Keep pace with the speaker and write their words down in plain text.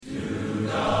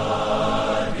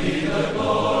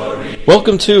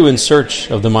Welcome to In Search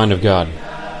of the Mind of God.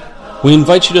 We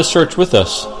invite you to search with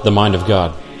us the mind of God.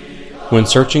 When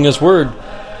searching His Word,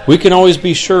 we can always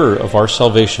be sure of our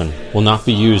salvation will not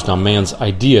be used on man's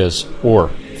ideas or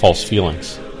false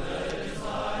feelings.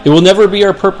 It will never be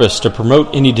our purpose to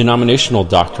promote any denominational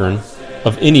doctrine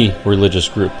of any religious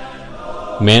group.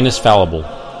 Man is fallible,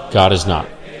 God is not.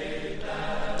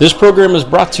 This program is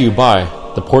brought to you by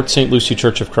the Port St. Lucie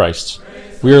Church of Christ.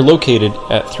 We are located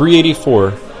at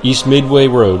 384 East Midway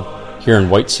Road here in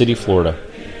White City, Florida.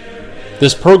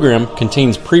 This program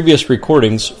contains previous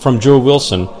recordings from Joe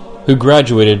Wilson, who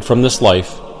graduated from this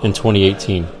life in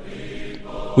 2018.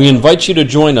 We invite you to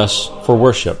join us for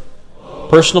worship.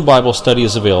 Personal Bible study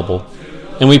is available,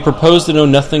 and we propose to know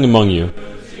nothing among you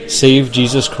save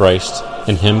Jesus Christ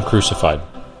and Him crucified.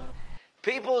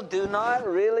 People do not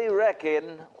really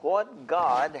reckon what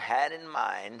God had in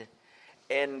mind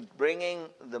in bringing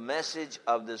the message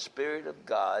of the Spirit of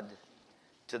God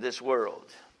to this world.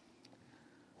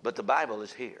 But the Bible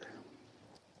is here.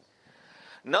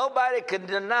 Nobody can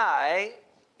deny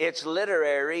its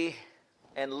literary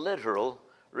and literal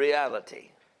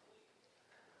reality.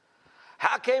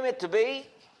 How came it to be?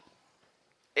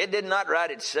 It did not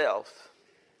write itself.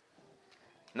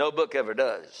 No book ever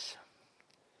does.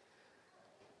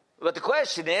 But the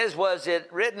question is, was it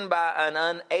written by an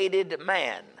unaided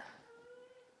man?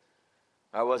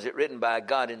 Or was it written by a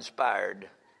God-inspired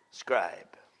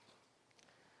scribe?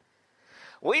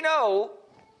 We know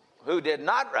who did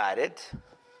not write it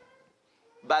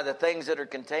by the things that are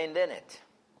contained in it.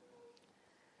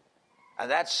 And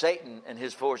that's Satan and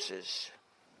his forces.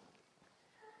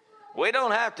 We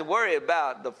don't have to worry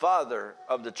about the father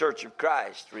of the Church of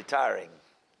Christ retiring.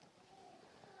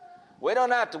 We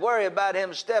don't have to worry about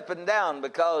him stepping down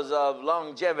because of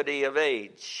longevity of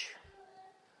age.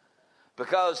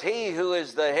 Because he who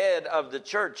is the head of the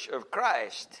Church of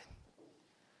Christ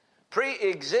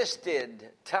pre-existed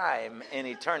time and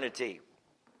eternity.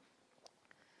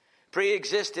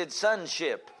 Pre-existed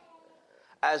sonship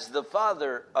as the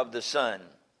Father of the Son.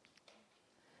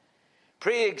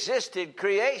 Pre-existed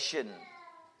creation,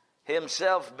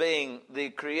 himself being the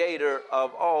creator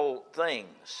of all things.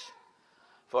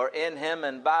 For in him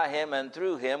and by him and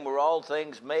through him were all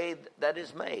things made that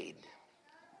is made.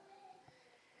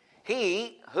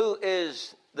 He who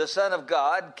is the Son of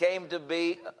God came to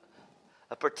be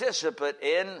a participant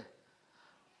in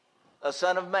a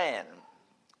Son of Man.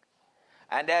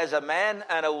 And as a man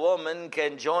and a woman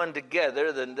can join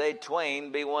together, then they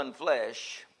twain be one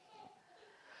flesh.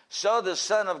 So the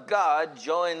Son of God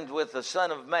joined with the Son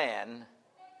of Man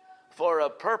for a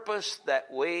purpose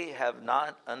that we have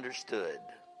not understood.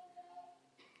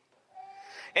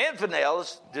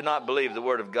 Infidels do not believe the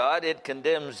Word of God. It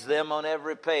condemns them on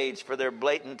every page for their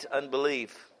blatant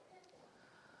unbelief.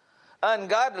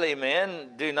 Ungodly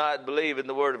men do not believe in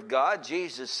the Word of God.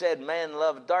 Jesus said men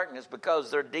love darkness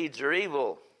because their deeds are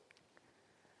evil.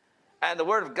 And the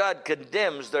Word of God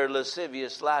condemns their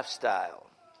lascivious lifestyle.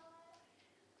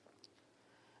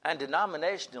 And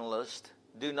denominationalists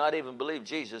do not even believe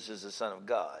Jesus is the Son of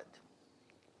God.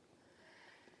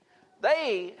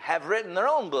 They have written their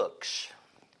own books.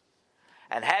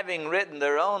 And having written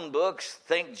their own books,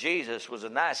 think Jesus was a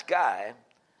nice guy.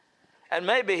 And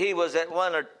maybe he was at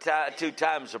one or two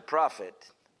times a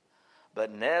prophet.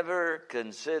 But never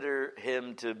consider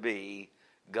him to be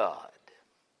God.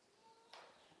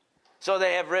 So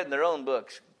they have written their own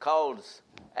books called,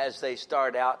 as they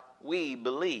start out, We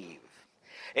Believe.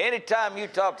 Anytime you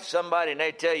talk to somebody and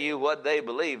they tell you what they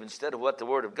believe instead of what the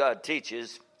Word of God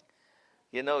teaches,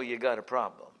 you know you got a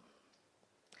problem.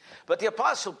 But the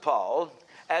Apostle Paul,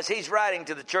 as he's writing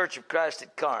to the Church of Christ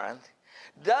at Corinth,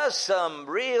 does some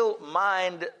real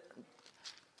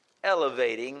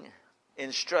mind-elevating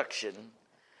instruction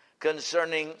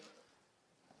concerning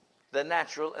the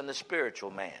natural and the spiritual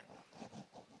man.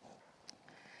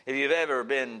 If you've ever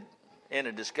been in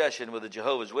a discussion with the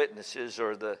Jehovah's Witnesses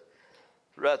or the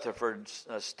Rutherford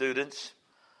students,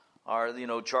 or,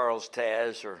 Charles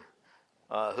Taz or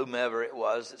whomever it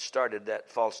was that started that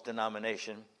false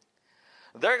denomination,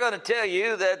 they're going to tell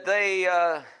you that they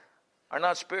are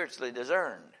not spiritually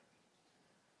discerned,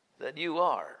 that you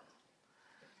are.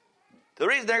 The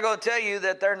reason they're going to tell you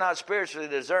that they're not spiritually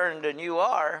discerned and you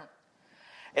are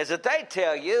is that they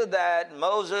tell you that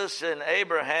Moses and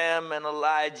Abraham and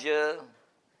Elijah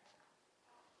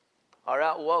are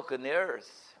out walking the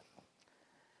earth.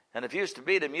 And if you used to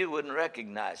beat them, you wouldn't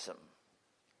recognize them.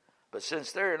 But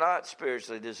since they're not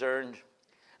spiritually discerned,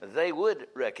 they would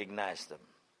recognize them.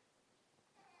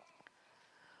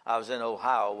 I was in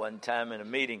Ohio one time in a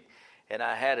meeting, and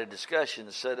I had a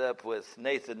discussion set up with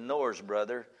Nathan Knorr's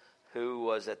brother, who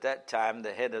was at that time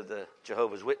the head of the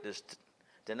Jehovah's Witness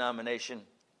denomination.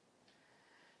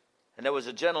 And there was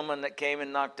a gentleman that came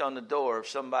and knocked on the door of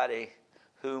somebody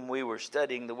whom we were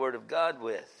studying the Word of God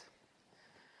with.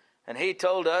 And he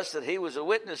told us that he was a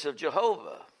witness of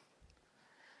Jehovah.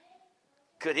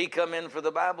 Could he come in for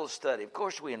the Bible study? Of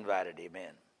course we invited him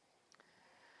in.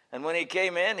 And when he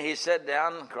came in, he sat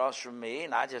down across from me,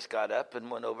 and I just got up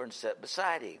and went over and sat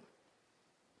beside him.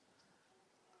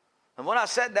 And when I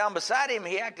sat down beside him,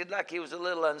 he acted like he was a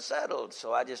little unsettled,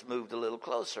 so I just moved a little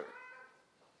closer.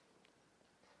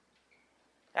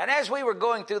 And as we were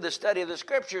going through the study of the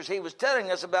Scriptures, he was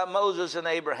telling us about Moses and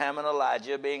Abraham and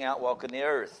Elijah being out walking the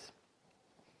earth.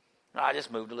 And I just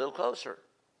moved a little closer.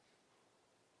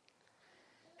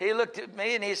 He looked at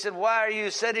me and he said, "Why are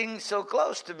you sitting so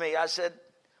close to me?" I said,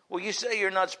 "Well, you say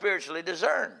you're not spiritually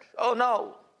discerned." "Oh,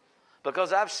 no,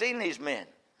 because I've seen these men."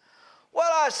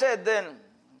 "Well," I said, "then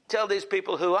tell these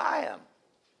people who I am."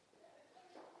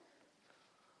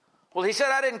 Well, he said,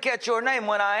 "I didn't catch your name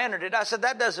when I entered it." I said,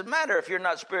 "That doesn't matter if you're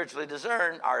not spiritually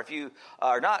discerned, or if you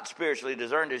are not spiritually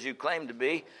discerned as you claim to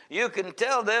be. You can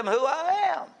tell them who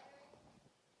I am.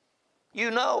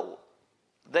 You know,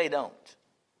 they don't."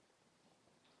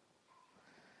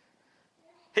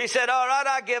 He said, "All right,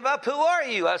 I give up. Who are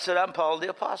you?" I said, "I'm Paul the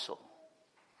Apostle."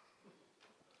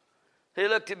 He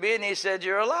looked at me and he said,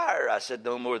 "You're a liar." I said,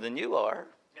 "No more than you are."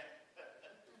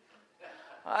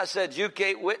 I said, "You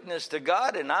can't witness to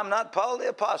God, and I'm not Paul the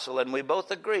Apostle," and we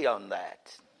both agree on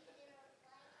that.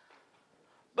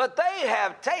 But they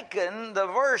have taken the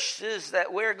verses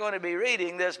that we're going to be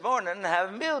reading this morning,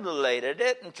 have mutilated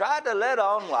it, and tried to let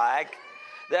on like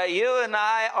that you and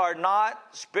I are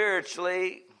not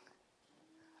spiritually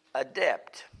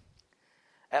adept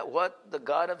at what the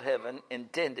God of heaven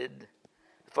intended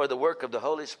for the work of the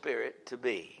Holy Spirit to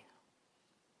be.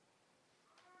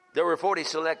 There were 40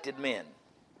 selected men,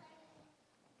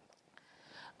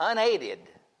 unaided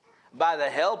by the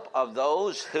help of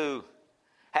those who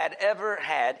had ever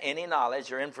had any knowledge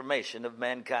or information of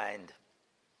mankind,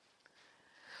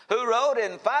 who wrote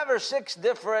in 5 or 6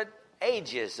 different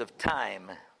ages of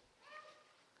time,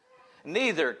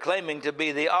 neither claiming to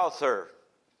be the author,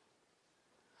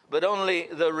 but only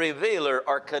the revealer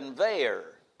or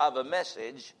conveyor of a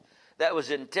message that was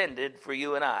intended for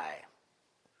you and I.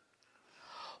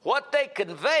 What they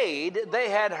conveyed, they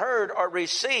had heard or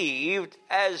received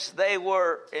as they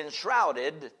were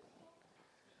enshrouded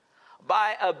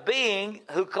by a being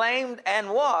who claimed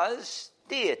and was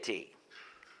deity.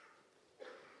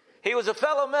 He was a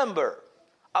fellow member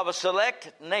of a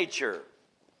select nature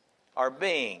or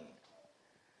being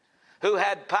who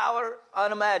had power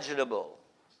unimaginable,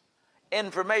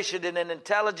 information and an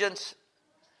intelligence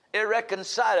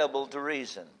irreconcilable to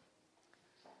reason,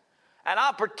 an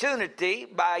opportunity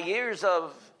by years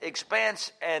of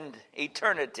expanse and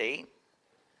eternity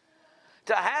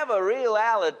to have a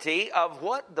reality of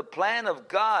what the plan of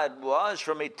God was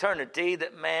from eternity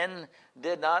that man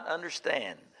did not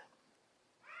understand.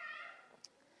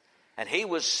 And he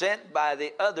was sent by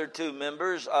the other 2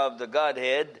 members of the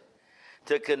Godhead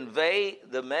to convey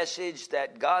the message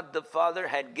that God the Father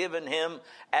had given him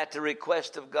at the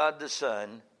request of God the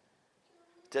Son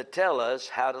to tell us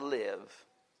how to live,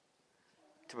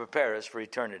 to prepare us for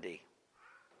eternity.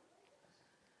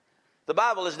 The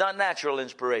Bible is not natural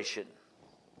inspiration.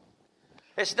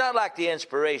 It's not like the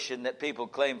inspiration that people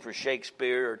claim for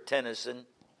Shakespeare or Tennyson.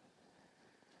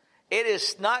 It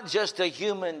is not just a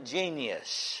human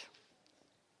genius.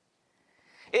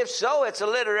 If so, it's a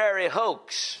literary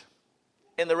hoax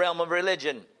in the realm of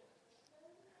religion.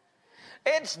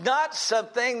 It's not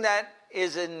something that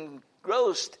is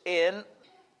engrossed in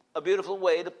a beautiful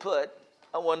way to put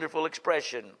a wonderful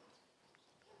expression.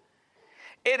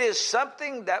 It is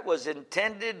something that was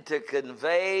intended to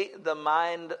convey the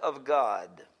mind of God.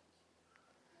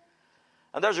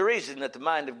 And there's a reason that the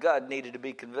mind of God needed to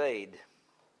be conveyed.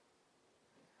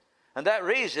 And that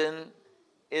reason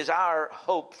is our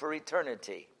hope for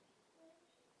eternity.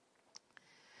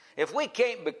 If we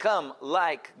can't become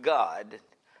like God,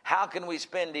 how can we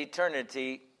spend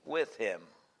eternity with him?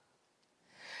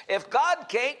 If God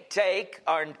can't take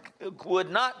or would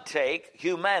not take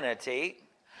humanity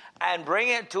and bring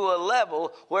it to a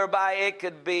level whereby it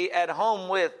could be at home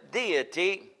with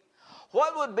deity,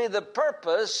 what would be the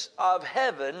purpose of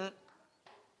heaven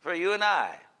for you and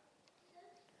I?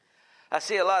 I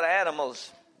see a lot of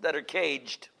animals that are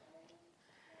caged.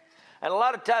 And a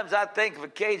lot of times I think of a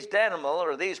caged animal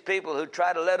or these people who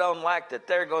try to let on like that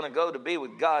they're going to go to be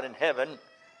with God in heaven.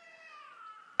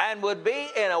 and would be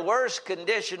in a worse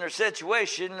condition or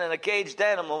situation than a caged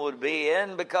animal would be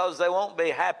in, because they won't be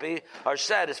happy or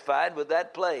satisfied with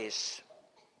that place.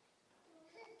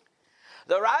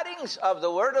 The writings of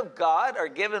the Word of God are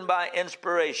given by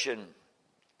inspiration.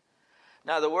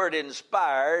 Now, the word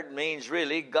inspired means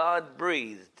really God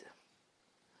breathed.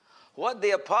 What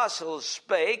the apostles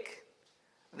spake,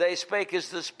 they spake as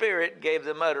the Spirit gave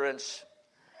them utterance.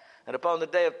 And upon the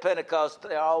day of Pentecost,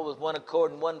 they all with one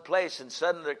accord in one place, and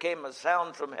suddenly there came a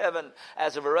sound from heaven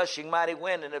as of a rushing mighty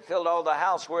wind, and it filled all the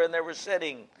house wherein they were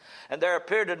sitting. And there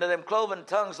appeared unto them cloven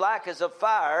tongues like as of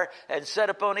fire, and set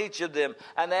upon each of them.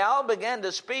 And they all began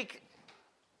to speak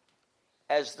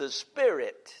as the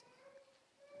Spirit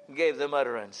gave them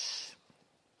utterance.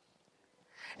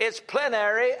 It's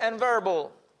plenary and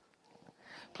verbal.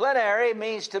 Plenary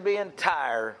means to be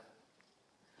entire.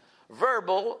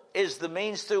 Verbal is the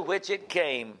means through which it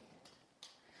came.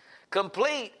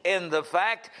 Complete in the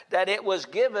fact that it was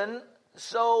given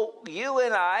so you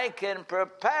and I can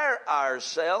prepare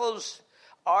ourselves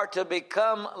or to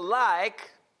become like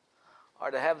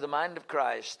or to have the mind of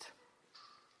Christ.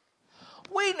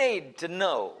 We need to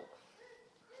know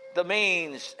the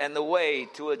means and the way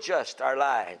to adjust our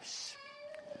lives.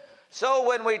 So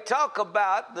when we talk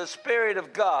about the Spirit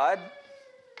of God,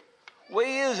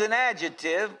 we use an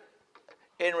adjective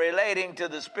in relating to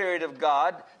the Spirit of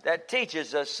God that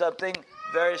teaches us something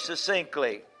very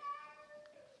succinctly.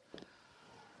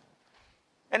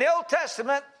 In the Old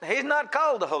Testament, he's not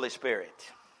called the Holy Spirit.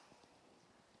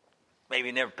 Maybe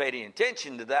you never paid any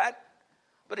attention to that,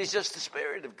 but he's just the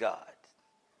Spirit of God.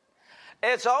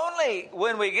 It's only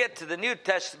when we get to the New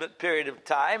Testament period of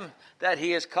time that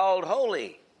he is called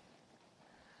holy.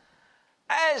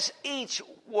 As each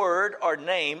word or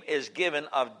name is given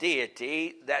of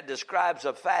deity that describes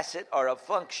a facet or a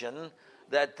function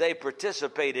that they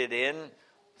participated in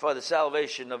for the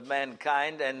salvation of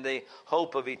mankind and the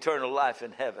hope of eternal life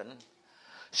in heaven,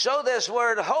 so this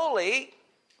word holy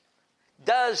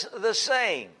does the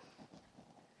same.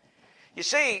 You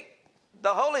see,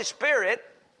 the Holy Spirit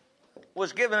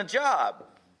was given a job.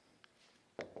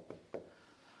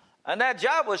 And that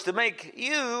job was to make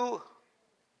you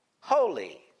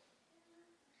holy.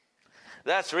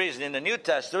 That's the reason in the New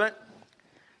Testament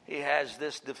he has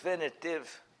this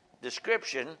definitive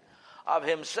description of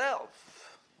himself.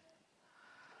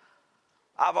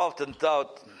 I've often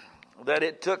thought that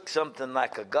it took something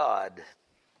like a God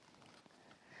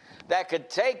that could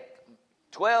take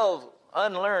 12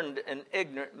 unlearned and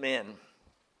ignorant men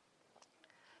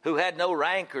who had no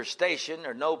rank or station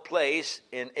or no place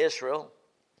in Israel,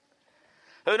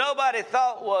 who nobody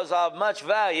thought was of much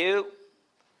value,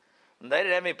 and they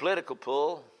didn't have any political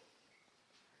pull.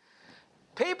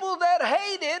 People that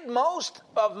hated most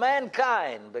of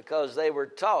mankind because they were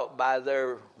taught by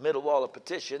their middle wall of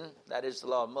petition, that is the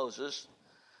law of Moses,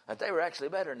 that they were actually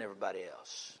better than everybody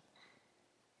else.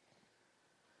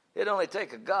 It'd only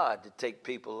take a God to take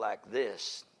people like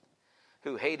this,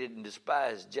 who hated and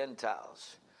despised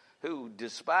Gentiles, who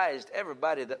despised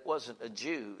everybody that wasn't a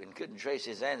Jew and couldn't trace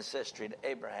his ancestry to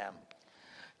Abraham,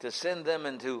 to send them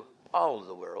into all of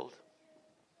the world.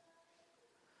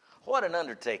 What an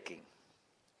undertaking.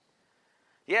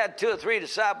 He had 2 or 3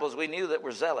 disciples we knew that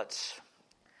were zealots.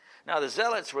 Now, the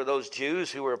zealots were those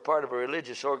Jews who were a part of a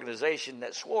religious organization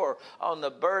that swore on the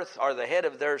birth or the head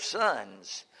of their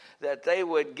sons that they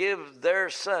would give their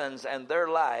sons and their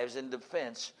lives in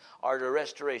defense or the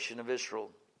restoration of Israel.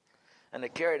 And they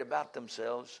carried about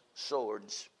themselves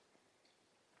swords.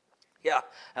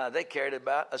 They carried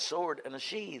about a sword and a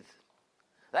sheath.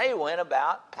 They went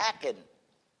about packing.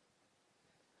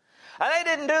 And they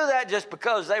didn't do that just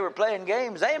because they were playing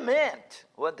games. They meant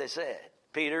what they said.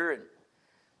 Peter and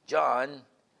John,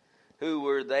 who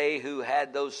were they who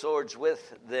had those swords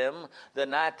with them the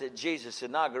night that Jesus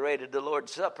inaugurated the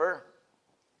Lord's Supper,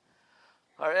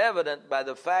 are evident by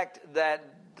the fact that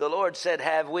the Lord said,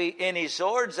 "Have we any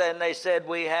swords?" And they said,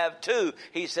 "We have 2.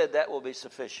 He said, "That will be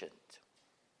sufficient."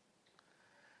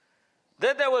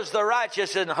 Then there was the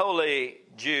righteous and holy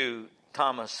Jew,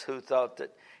 Thomas, who thought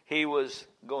that he was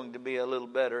going to be a little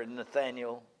better than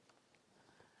Nathaniel.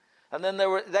 And then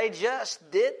they just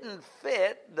didn't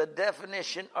fit the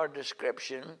definition or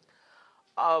description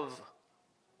of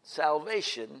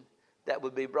salvation that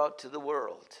would be brought to the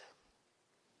world.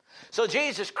 So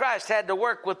Jesus Christ had to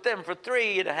work with them for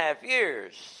 3.5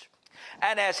 years.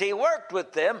 And as he worked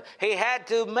with them, he had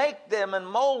to make them and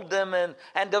mold them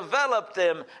and develop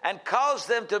them and cause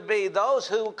them to be those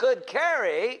who could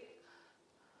carry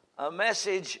a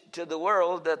message to the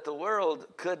world that the world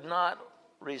could not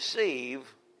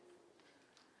receive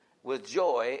with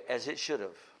joy as it should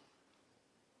have.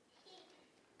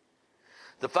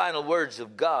 The final words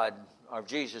of God, of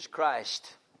Jesus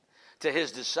Christ, to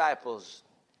his disciples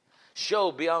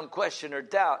show beyond question or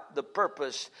doubt the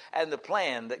purpose and the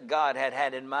plan that God had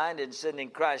had in mind in sending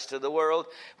Christ to the world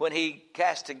when he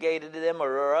castigated them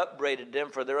or upbraided them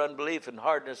for their unbelief and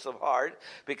hardness of heart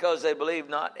because they believed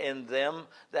not in them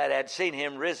that had seen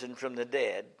him risen from the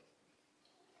dead.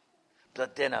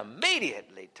 But then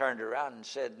immediately turned around and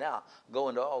said, now go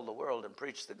into all the world and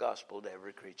preach the gospel to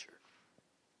every creature.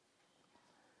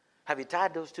 Have you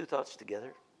tied those two thoughts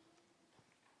together?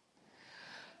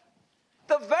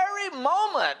 The very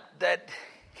moment that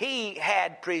he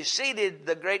had preceded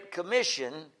the Great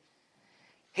Commission,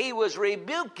 he was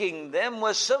rebuking them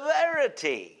with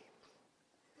severity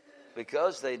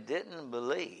because they didn't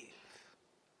believe.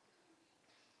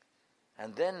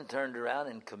 And then turned around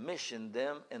and commissioned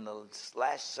them in the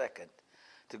last second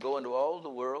to go into all the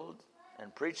world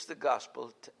and preach the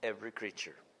gospel to every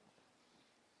creature.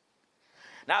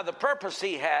 Now, the purpose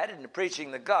he had in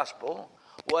preaching the gospel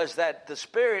was that the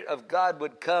Spirit of God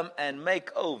would come and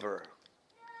make over,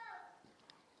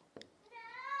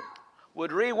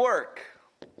 would rework,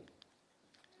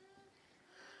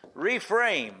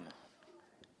 reframe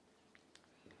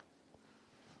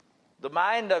the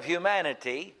mind of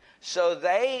humanity so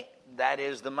they, that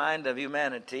is the mind of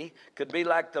humanity, could be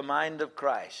like the mind of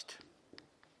Christ.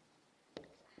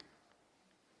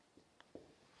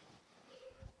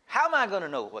 How am I going to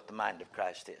know what the mind of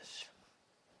Christ is?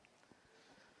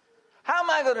 How am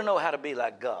I going to know how to be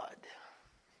like God?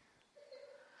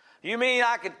 You mean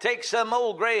I could take some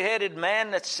old gray-headed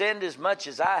man that's sinned as much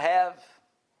as I have,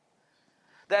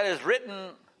 that has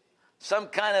written some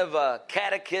kind of a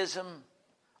catechism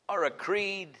or a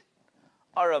creed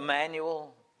or a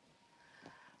manual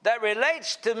that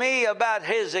relates to me about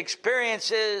his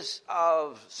experiences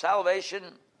of salvation,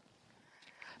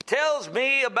 tells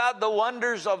me about the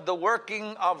wonders of the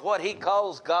working of what he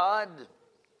calls God,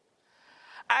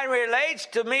 and relates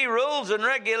to me rules and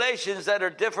regulations that are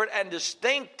different and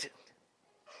distinct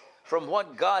from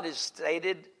what God has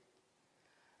stated,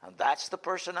 and that's the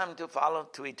person I'm to follow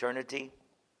to eternity.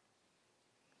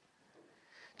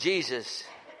 Jesus,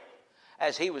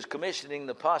 as he was commissioning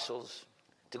the apostles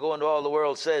to go into all the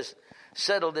world, says,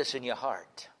 settle this in your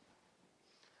heart.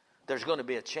 There's going to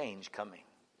be a change coming.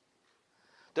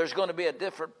 There's going to be a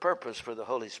different purpose for the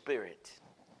Holy Spirit.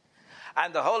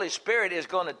 And the Holy Spirit is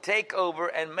going to take over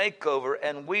and make over,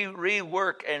 and we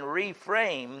rework and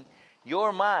reframe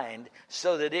your mind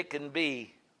so that it can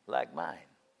be like mine.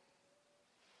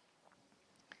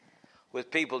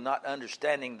 With people not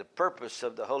understanding the purpose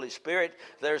of the Holy Spirit,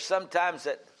 there's sometimes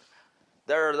that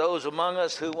there are those among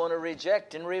us who want to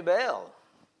reject and rebel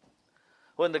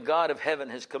when the God of heaven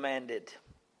has commanded.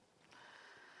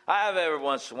 I have every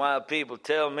once in a while people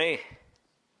tell me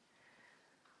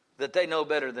that they know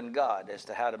better than God as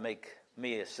to how to make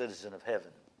me a citizen of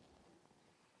heaven.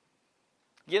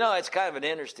 You know, it's kind of an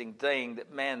interesting thing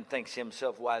that man thinks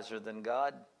himself wiser than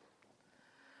God.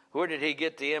 Where did he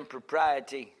get the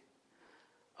impropriety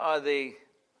or the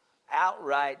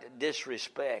outright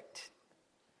disrespect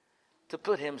to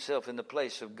put himself in the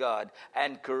place of God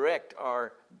and correct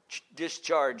or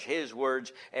discharge his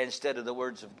words instead of the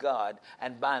words of God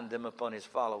and bind them upon his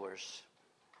followers?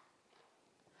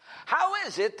 How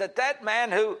is it that that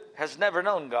man who has never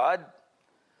known God,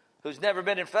 who's never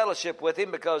been in fellowship with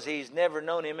him because he's never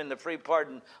known him in the free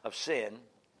pardon of sin,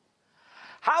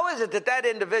 how is it that that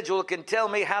individual can tell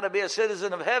me how to be a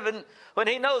citizen of heaven when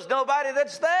he knows nobody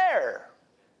that's there,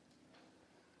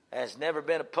 has never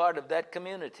been a part of that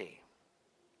community?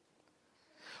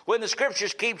 When the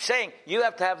scriptures keep saying, you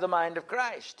have to have the mind of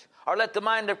Christ, or let the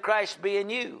mind of Christ be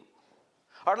in you,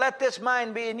 or let this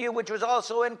mind be in you, which was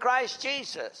also in Christ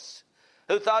Jesus,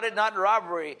 who thought it not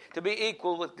robbery to be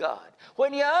equal with God.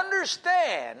 When you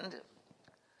understand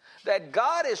that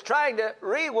God is trying to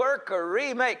rework or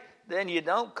remake, then you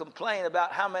don't complain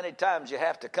about how many times you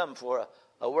have to come for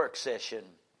a work session.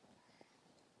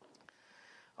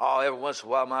 Oh, every once in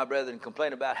a while my brethren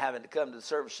complain about having to come to the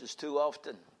services too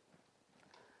often.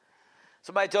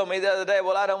 Somebody told me the other day,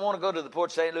 well, I don't want to go to the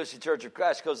Port St. Lucie Church of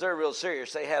Christ because they're real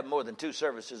serious. They have more than 2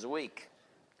 services a week.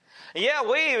 And yeah,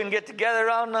 we even get together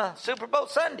on Super Bowl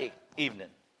Sunday evening.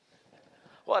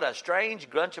 What a strange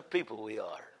bunch of people we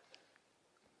are.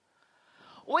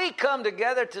 We come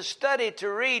together to study, to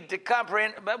read, to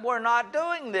comprehend, but we're not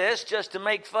doing this just to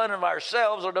make fun of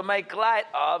ourselves or to make light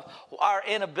of our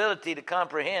inability to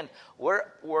comprehend. We're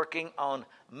working on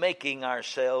making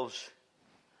ourselves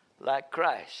like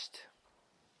Christ.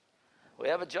 We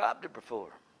have a job to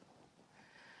perform.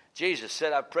 Jesus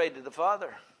said, I've prayed to the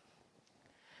Father,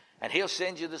 and he'll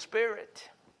send you the Spirit.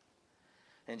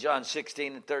 in John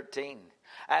 16 and 13.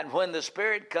 And when the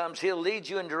Spirit comes, he'll lead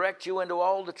you and direct you into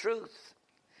all the truth.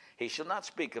 He shall not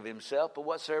speak of himself, but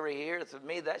whatsoever he heareth of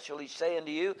me, that shall he say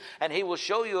unto you. And he will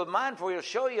show you of mine, for he'll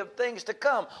show you of things to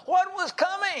come. What was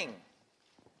coming?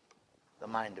 The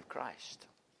mind of Christ.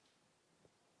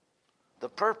 The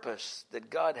purpose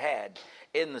that God had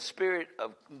in the Spirit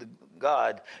of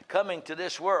God coming to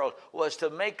this world was to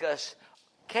make us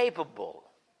capable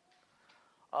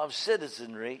of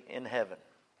citizenry in heaven.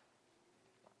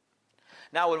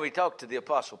 Now, when we talk to the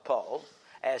Apostle Paul,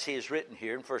 as he is written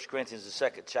here in 1 Corinthians, the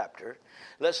 2nd chapter,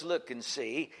 let's look and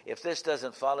see if this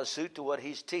doesn't follow suit to what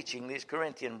he's teaching these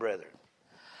Corinthian brethren.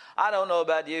 I don't know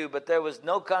about you, but there was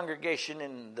no congregation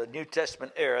in the New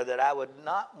Testament era that I would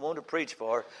not want to preach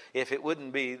for if it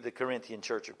wouldn't be the Corinthian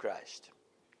Church of Christ.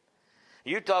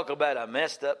 You talk about a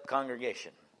messed up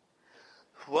congregation.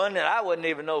 One that I wouldn't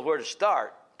even know where to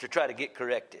start to try to get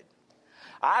corrected.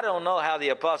 I don't know how the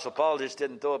Apostle Paul just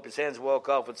didn't throw up his hands, walk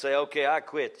off and say, okay, I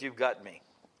quit, you've got me.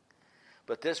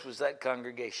 But this was that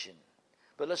congregation.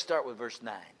 But let's start with verse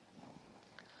 9.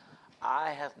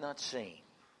 Eye hath not seen,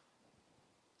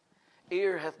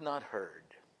 ear hath not heard,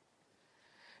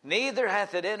 neither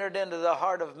hath it entered into the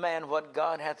heart of man what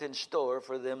God hath in store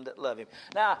for them that love him.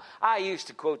 Now, I used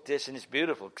to quote this, and it's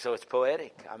beautiful, so it's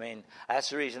poetic. I mean, that's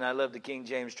the reason I love the King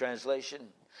James translation.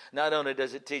 Not only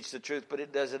does it teach the truth, but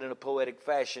it does it in a poetic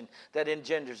fashion that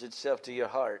engenders itself to your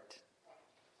heart.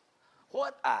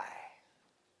 What eye?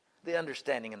 The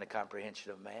understanding and the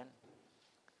comprehension of man.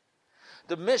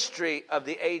 The mystery of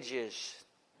the ages.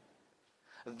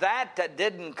 That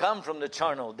didn't come from the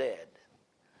charnel dead.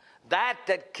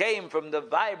 That came from the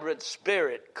vibrant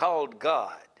spirit called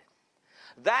God.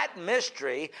 That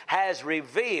mystery has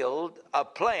revealed a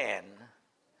plan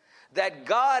that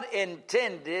God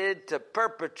intended to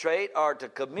perpetrate or to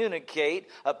communicate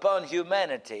upon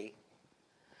humanity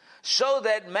so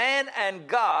that man and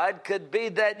God could be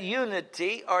that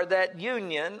unity or that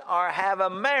union or have a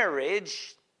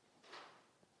marriage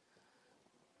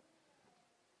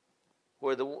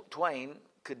where the twain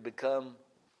could become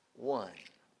one.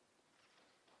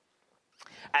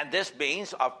 And this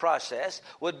means of process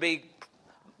would be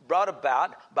brought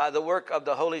about by the work of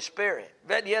the Holy Spirit.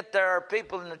 But yet there are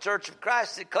people in the Church of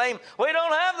Christ that claim we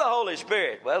don't have the Holy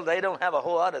Spirit. Well, they don't have a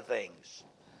whole lot of things.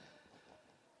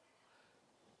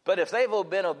 But if they've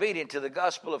been obedient to the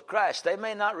gospel of Christ, they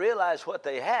may not realize what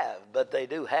they have, but they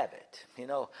do have it. You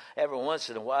know, every once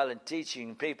in a while in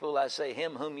teaching people, I say,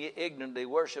 him whom ye ignorantly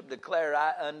worship, declare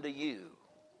I unto you.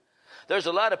 There's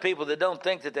a lot of people that don't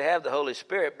think that they have the Holy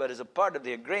Spirit, but as a part of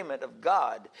the agreement of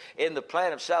God in the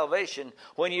plan of salvation,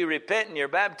 when you repent and you're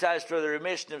baptized for the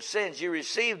remission of sins, you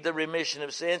receive the remission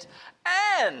of sins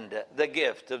and the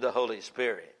gift of the Holy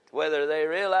Spirit. Whether they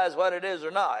realize what it is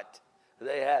or not,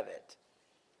 they have it.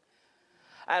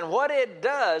 And what it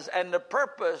does and the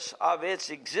purpose of its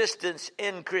existence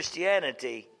in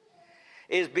Christianity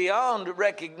is beyond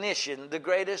recognition the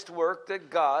greatest work that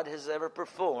God has ever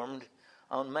performed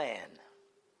on man.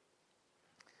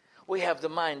 We have the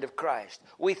mind of Christ.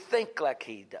 We think like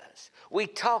he does. We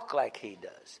talk like he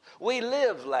does. We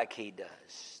live like he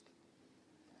does.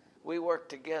 We work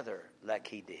together like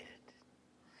he did.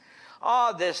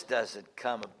 All this doesn't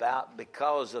come about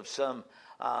because of some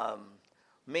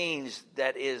means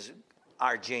that is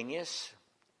our genius.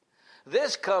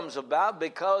 This comes about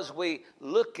because we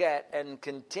look at and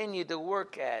continue to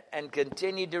work at and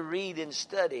continue to read and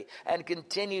study and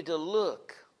continue to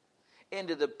look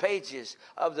into the pages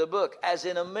of the book as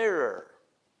in a mirror.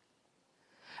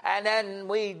 And then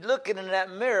we looking in that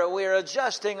mirror, we're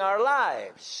adjusting our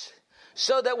lives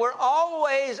so that we're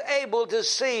always able to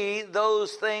see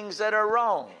those things that are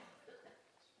wrong.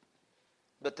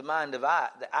 But the mind of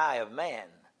man,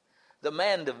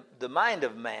 the mind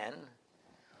of man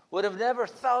would have never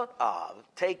thought of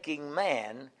taking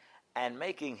man and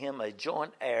making him a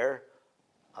joint heir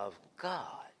of God.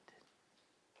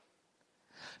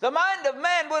 The mind of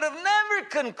man would have never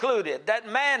concluded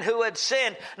that man who had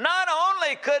sinned not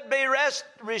only could be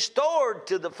restored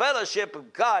to the fellowship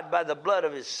of God by the blood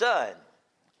of his Son,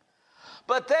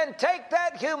 but then take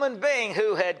that human being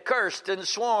who had cursed and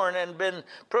sworn and been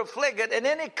profligate in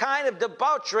any kind of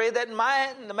debauchery that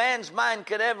the man's mind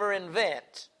could ever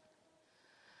invent,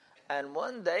 and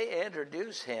one day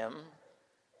introduce him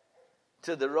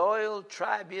to the royal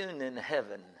tribune in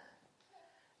heaven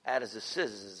as a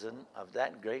citizen of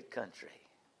that great country.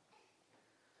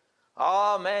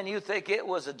 Oh man, you think it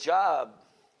was a job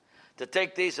to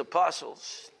take these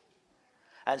apostles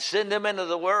and send them into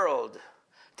the world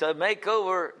to make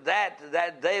over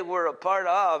that they were a part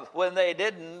of when they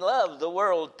didn't love the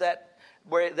world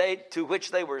to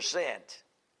which they were sent.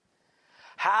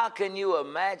 How can you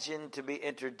imagine to be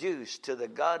introduced to the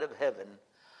God of heaven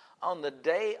on the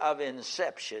day of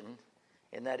inception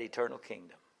in that eternal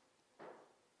kingdom?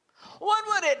 What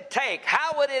would it take?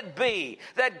 How would it be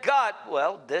that God,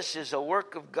 well, this is a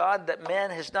work of God that man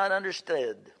has not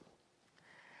understood.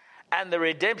 And the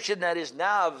redemption that is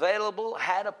now available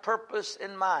had a purpose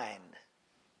in mind.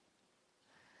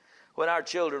 When our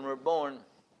children were born,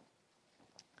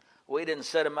 we didn't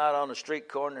set them out on the street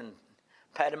corner and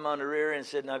pat them on the rear and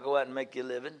said, now go out and make your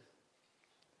living.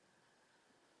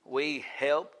 We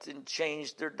helped and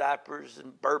changed their diapers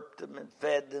and burped them and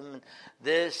fed them and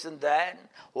this and that.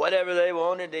 Whatever they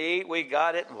wanted to eat, we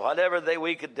got it. And whatever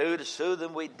we could do to soothe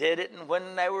them, we did it. And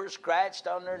when they were scratched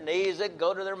on their knees, they'd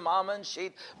go to their mama and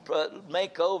she'd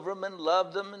make over them and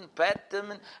love them and pet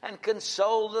them and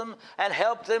console them and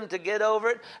help them to get over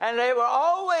it. And they were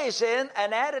always in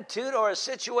an attitude or a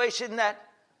situation that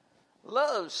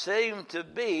love seemed to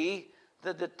be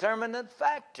the determinant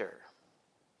factor.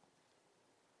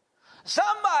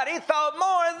 Somebody thought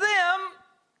more of them,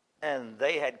 and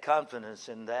they had confidence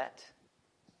in that,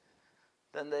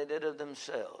 than they did of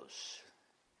themselves.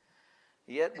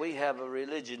 Yet we have a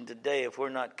religion today, if we're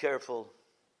not careful,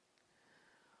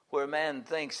 where man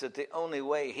thinks that the only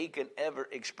way he can ever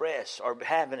express or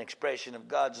have an expression of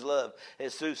God's love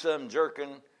is through some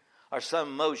jerking or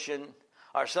some motion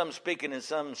or some speaking in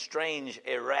some strange,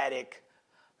 erratic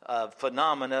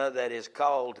phenomena that is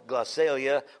called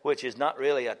glossolalia, which is not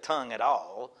really a tongue at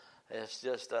all. It's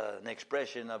just an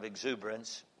expression of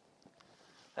exuberance.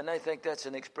 And they think that's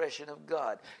an expression of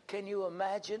God. Can you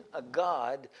imagine a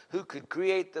God who could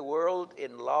create the world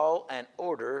in law and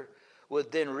order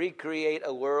would then recreate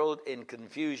a world in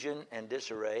confusion and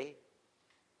disarray?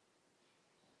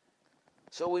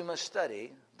 So we must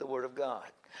study the Word of God.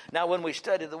 Now, when we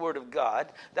study the Word of God,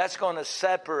 that's going to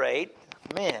separate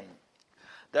men.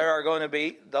 There are going to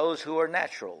be those who are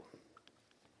natural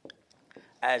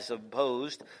as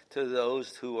opposed to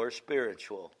those who are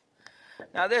spiritual.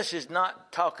 Now, this is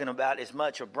not talking about as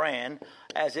much a brand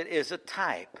as it is a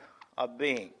type of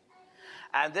being.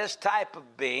 And this type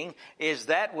of being is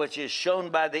that which is shown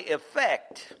by the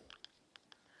effect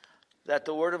that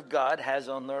the Word of God has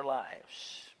on their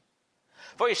lives.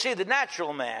 For you see, the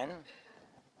natural man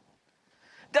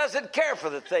doesn't care for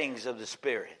the things of the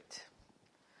Spirit.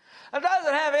 And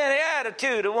doesn't have any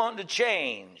attitude of wanting to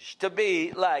change, to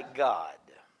be like God.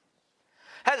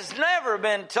 Has never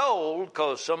been told,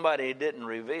 because somebody didn't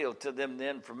reveal to them the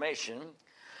information,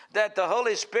 that the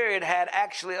Holy Spirit had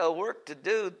actually a work to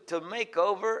do to make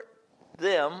over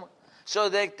them so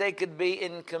that they could be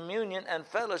in communion and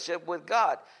fellowship with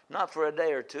God. Not for a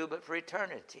day or two, but for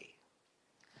eternity.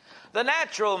 The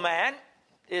natural man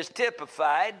is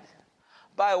typified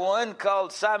by one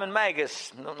called Simon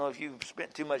Magus. I don't know if you've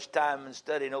spent too much time in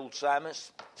studying old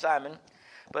Simon,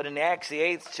 but in Acts, the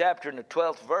 8th chapter and the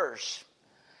 12th verse,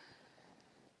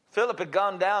 Philip had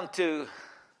gone down to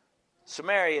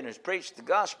Samaria and has preached the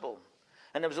gospel.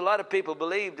 And there was a lot of people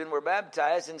believed and were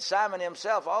baptized. And Simon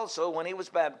himself also, when he was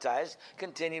baptized,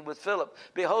 continued with Philip,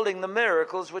 beholding the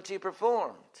miracles which he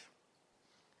performed.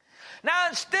 Now,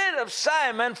 instead of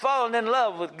Simon falling in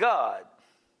love with God,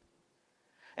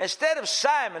 instead of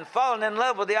Simon falling in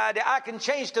love with the idea, I can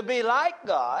change to be like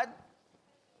God,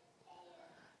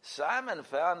 Simon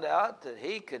found out that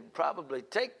he could probably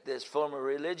take this form of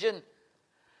religion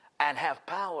and have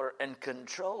power and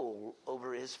control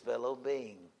over his fellow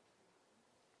being.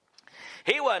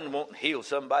 He wasn't wanting to heal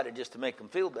somebody just to make them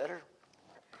feel better.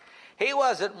 He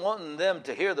wasn't wanting them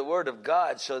to hear the word of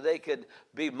God so they could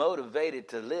be motivated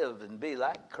to live and be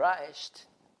like Christ.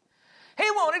 He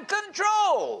wanted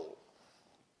control.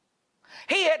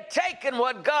 He had taken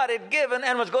what God had given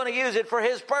and was going to use it for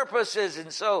his purposes.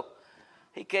 And so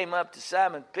he came up to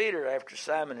Simon Peter after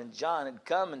Simon and John had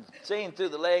come and seen through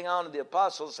the laying on of the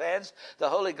apostles' hands the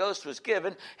Holy Ghost was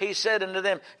given. He said unto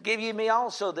them, give ye me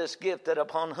also this gift, that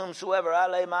upon whomsoever I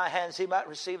lay my hands he might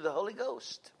receive the Holy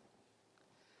Ghost.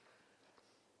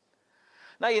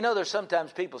 Now, you know, there's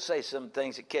sometimes people say some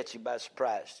things that catch you by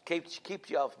surprise, keeps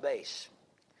you off base.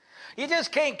 You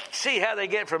just can't see how they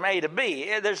get from A to B.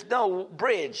 There's no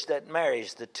bridge that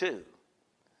marries the two.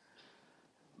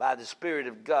 By the Spirit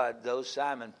of God, though,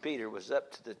 Simon Peter was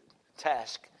up to the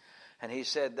task, and he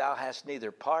said, thou hast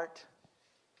neither part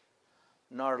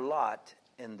nor lot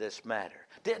in this matter.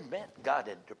 Didn't mean God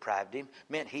had deprived him,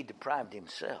 meant he deprived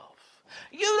himself.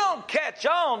 You don't catch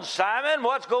on, Simon,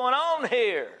 what's going on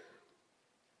here.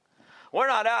 We're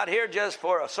not out here just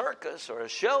for a circus or a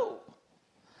show.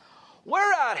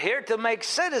 We're out here to make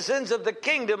citizens of the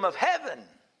kingdom of heaven.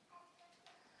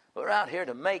 We're out here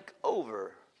to make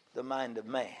over the mind of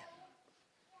man.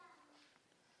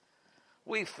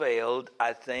 We failed,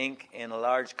 I think, in a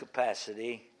large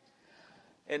capacity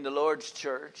in the Lord's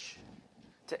church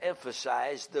to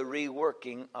emphasize the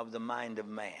reworking of the mind of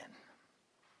man.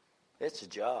 It's a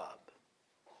job.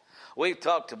 We've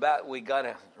talked about we got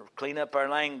to clean up our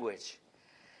language.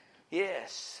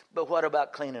 Yes, but what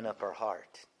about cleaning up our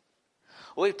heart?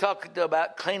 We've talked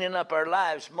about cleaning up our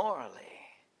lives morally.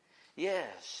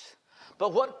 Yes,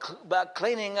 but what about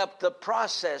cleaning up the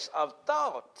process of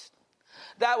thought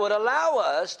that would allow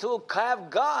us to have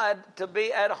God to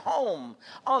be at home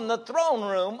on the throne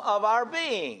room of our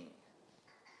being?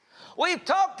 We've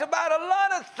talked about a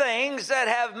lot of things that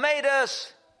have made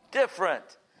us different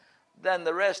than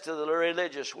the rest of the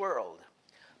religious world,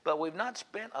 but we've not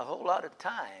spent a whole lot of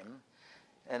time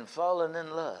and fallen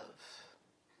in love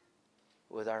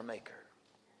with our Maker.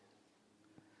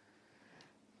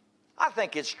 I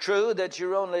think it's true that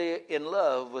you're only in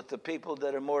love with the people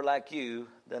that are more like you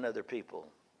than other people.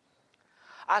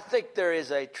 I think there is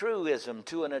a truism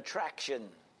to an attraction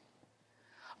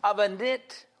of a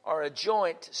knit or a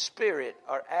joint spirit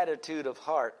or attitude of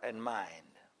heart and mind.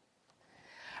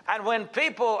 And when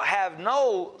people have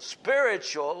no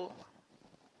spiritual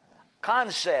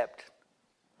concept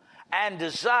and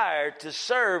desire to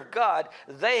serve God,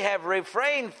 they have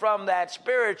refrained from that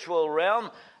spiritual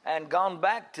realm and gone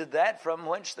back to that from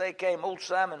whence they came. Old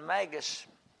Simon Magus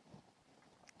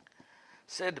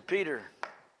said to Peter,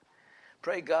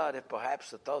 "Pray God if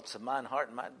perhaps the thoughts of mine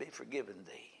heart might be forgiven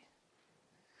thee."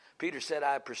 Peter said,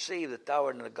 "I perceive that thou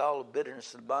art in the gall of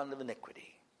bitterness and the bond of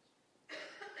iniquity."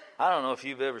 I don't know if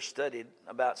you've ever studied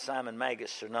about Simon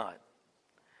Magus or not,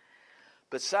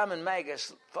 but Simon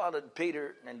Magus followed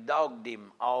Peter and dogged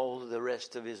him all the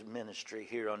rest of his ministry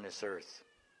here on this earth.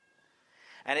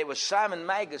 And it was Simon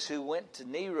Magus who went to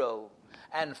Nero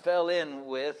and fell in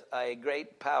with a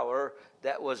great power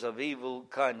that was of evil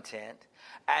content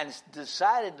and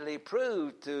decidedly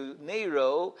proved to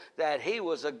Nero that he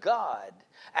was a god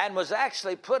and was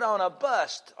actually put on a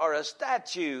bust or a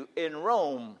statue in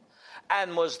Rome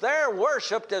and was there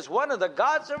worshipped as one of the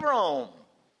gods of Rome.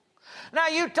 Now,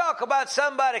 you talk about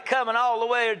somebody coming all the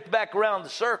way back around the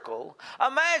circle.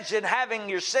 Imagine having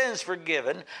your sins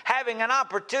forgiven, having an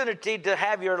opportunity to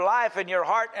have your life and your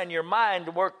heart and your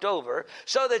mind worked over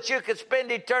so that you could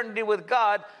spend eternity with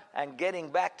God and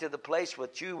getting back to the place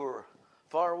which you were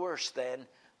far worse than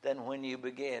when you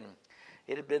began.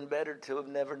 It had been better to have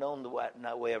never known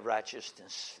the way of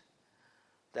righteousness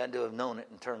than to have known it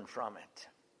and turned from it.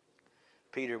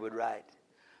 Peter would write,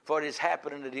 "For it is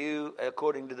happening to you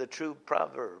according to the true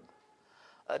proverb.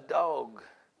 A dog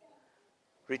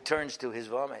returns to his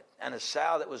vomit, and a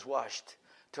sow that was washed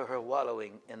to her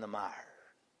wallowing in the mire."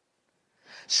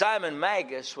 Simon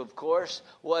Magus, of course,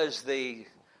 was the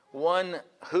one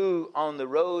who on the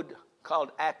road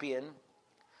called Appian,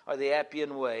 or the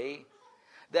Appian Way,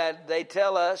 that they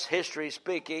tell us, history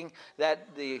speaking,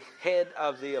 that the head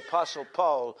of the Apostle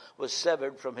Paul was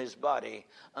severed from his body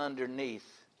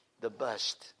underneath the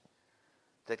bust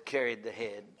that carried the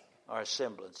head or a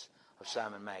semblance of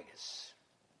Simon Magus.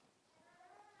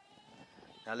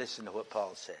 Now listen to what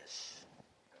Paul says.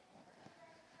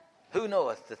 "Who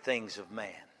knoweth the things of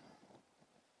man,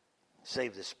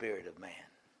 save the spirit of man?"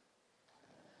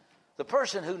 The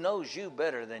person who knows you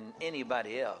better than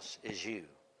anybody else is you.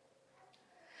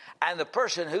 And the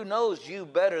person who knows you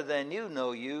better than you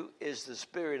know you is the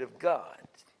Spirit of God.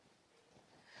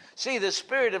 See, the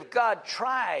Spirit of God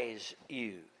tries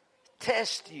you,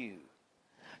 tests you,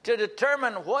 to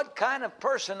determine what kind of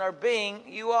person or being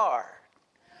you are.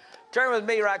 Turn with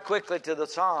me right quickly to the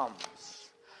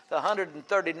Psalms, the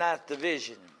 139th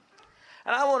division.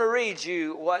 And I want to read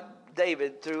you what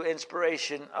David, through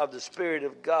inspiration of the Spirit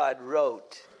of God,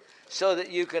 wrote so that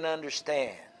you can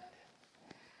understand.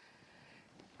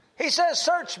 He says,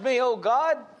 "Search me, O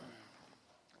God,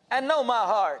 and know my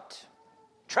heart.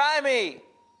 Try me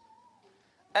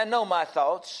and know my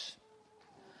thoughts,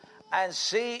 and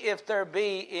see if there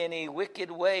be any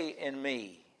wicked way in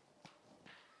me,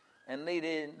 and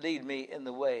lead me in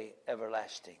the way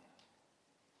everlasting."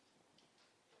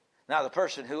 Now, the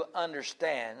person who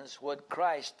understands what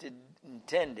Christ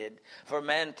intended for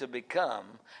man to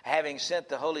become, having sent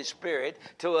the Holy Spirit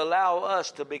to allow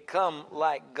us to become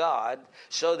like God,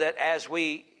 so that as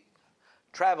we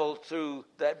travel through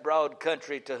that broad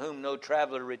country to whom no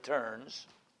traveler returns,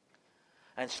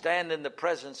 and stand in the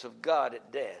presence of God at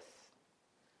death,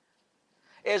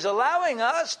 is allowing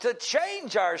us to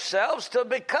change ourselves to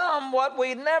become what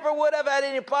we never would have had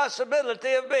any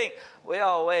possibility of being. We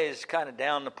always kind of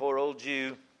down the poor old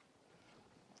Jew.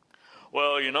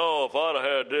 "Well, you know, if I'd have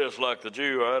had this like the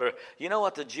Jew, I'd have..." You know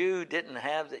what the Jew didn't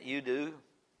have that you do?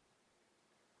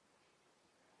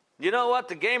 You know what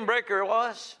the game breaker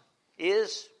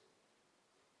is?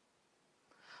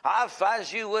 If I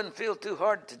was you, wouldn't feel too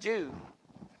hard to Jew.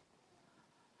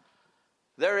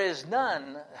 There is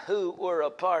none who were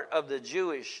a part of the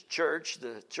Jewish church,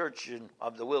 the church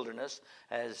of the wilderness,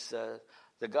 as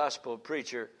the gospel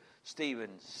preacher Stephen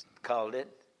called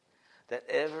it, that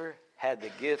ever had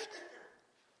the gift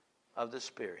of the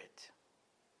Spirit.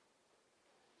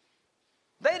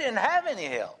 They didn't have any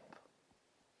help.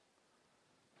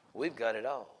 We've got it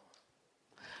all.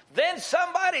 Then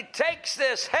somebody takes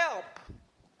this help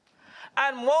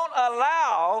and won't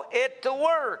allow it to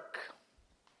work.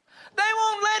 They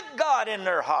won't let God in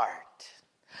their heart.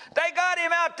 They got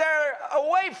him out there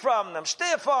away from them,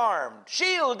 stiff-armed,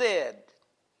 shielded.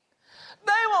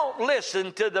 They won't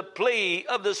listen to the plea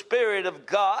of the Spirit of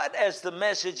God as the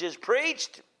message is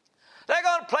preached. They're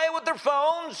going to play with their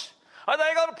phones. Are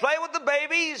they going to play with the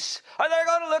babies? Are they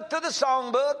going to look through the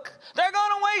songbook? They're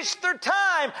going to waste their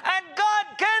time, and God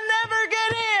can never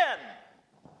get in.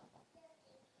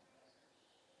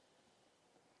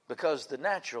 Because the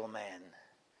natural man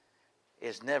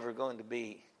is never going to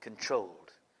be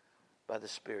controlled by the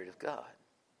Spirit of God.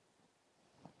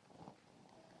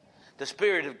 The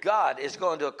Spirit of God is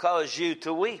going to cause you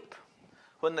to weep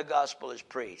when the gospel is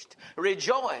preached.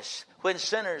 Rejoice when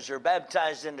sinners are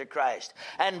baptized into Christ.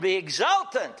 And be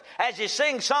exultant as you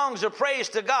sing songs of praise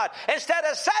to God. Instead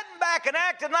of sitting back and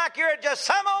acting like you're at just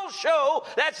some old show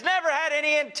that's never had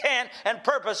any intent and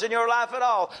purpose in your life at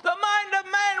all. The mind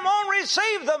of man won't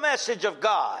receive the message of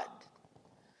God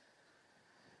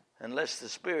unless the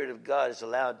Spirit of God is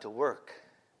allowed to work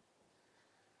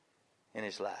in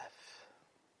his life.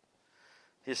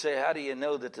 You say, how do you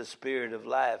know that the Spirit of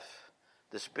life,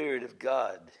 the Spirit of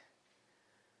God,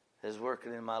 is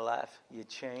working in my life? You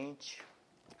change.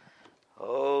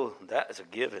 Oh, that is a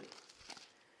given.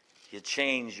 You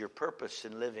change your purpose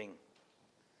in living.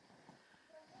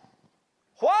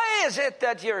 Why is it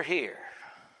that you're here?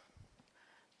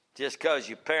 Just because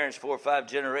your parents 4 or 5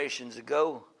 generations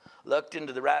ago looked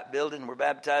into the right building, were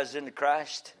baptized into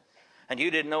Christ, and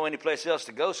you didn't know any place else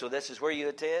to go, so this is where you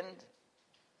attend?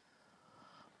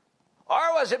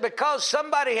 Or was it because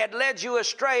somebody had led you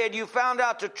astray and you found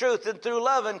out the truth, and through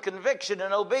love and conviction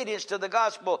and obedience to the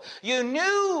gospel, you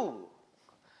knew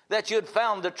that you'd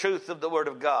found the truth of the Word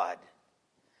of God,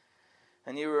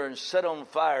 and you were set on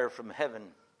fire from heaven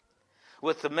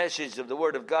with the message of the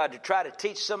Word of God to try to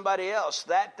teach somebody else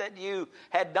that you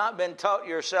had not been taught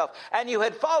yourself, and you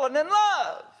had fallen in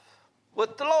love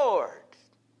with the Lord.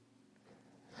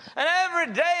 And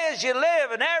every day as you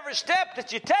live and every step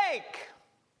that you take,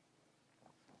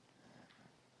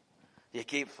 you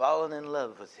keep falling in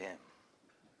love with Him.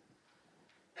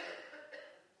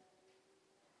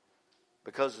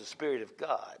 Because the Spirit of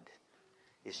God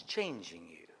is changing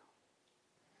you,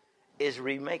 is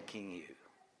remaking you,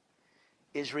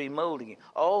 is remolding you.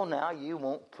 Oh, now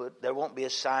there won't be a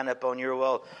sign up on your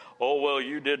wall. Oh, well,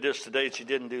 you did this today that you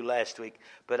didn't do last week.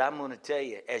 But I'm going to tell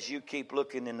you, as you keep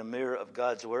looking in the mirror of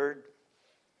God's Word,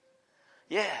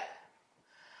 yeah,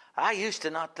 I used to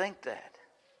not think that.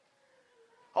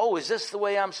 Oh, is this the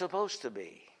way I'm supposed to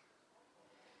be?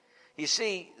 You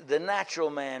see, the natural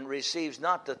man receives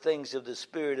not the things of the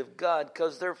Spirit of God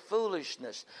because they're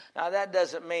foolishness. Now, that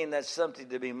doesn't mean that's something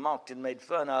to be mocked and made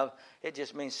fun of. It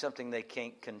just means something they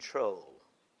can't control.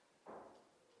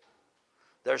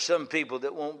 There are some people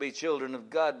that won't be children of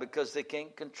God because they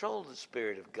can't control the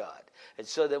Spirit of God. And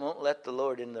so they won't let the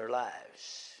Lord in their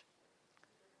lives.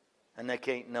 And they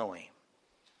can't know Him,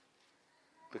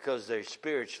 because they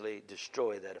spiritually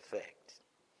destroy that effect.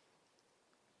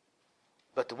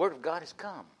 But the Word of God has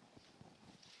come.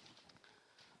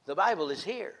 The Bible is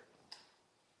here.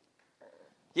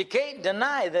 You can't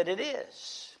deny that it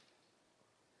is.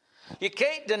 You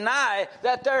can't deny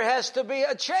that there has to be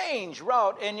a change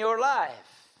wrought in your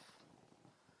life.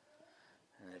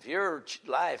 And if your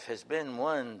life has been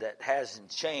one that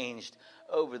hasn't changed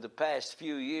over the past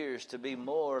few years to be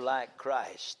more like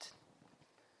Christ,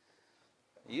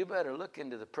 you better look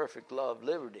into the perfect law of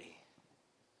liberty.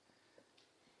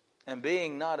 And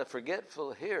being not a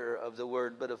forgetful hearer of the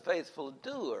word, but a faithful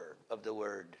doer of the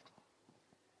word,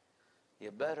 you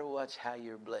better watch how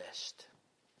you're blessed.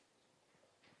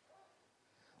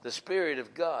 The Spirit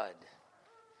of God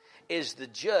is the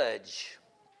judge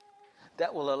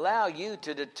that will allow you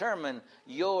to determine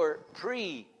your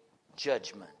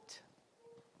prejudgment.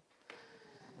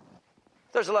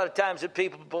 There's a lot of times that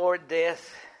people born at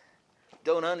death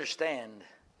don't understand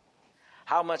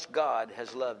how much God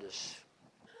has loved us.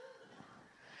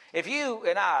 If you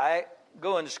and I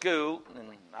go into school, and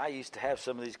I used to have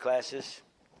some of these classes,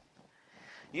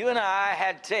 You and I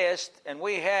had tests, and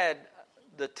we had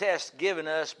the test given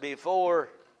us before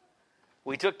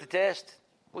we took the test.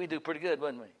 We do pretty good,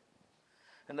 wouldn't we?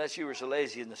 Unless you were so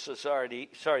lazy and so sorry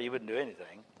you wouldn't do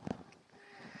anything.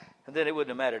 And then it wouldn't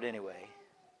have mattered anyway.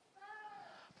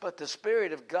 But the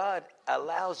Spirit of God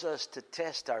allows us to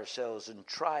test ourselves and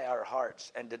try our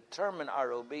hearts and determine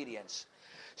our obedience,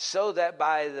 so that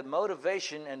by the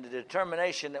motivation and the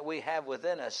determination that we have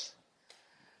within us,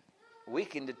 we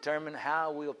can determine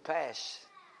how we'll pass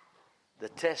the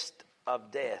test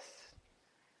of death,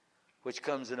 which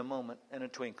comes in a moment, in a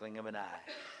twinkling of an eye.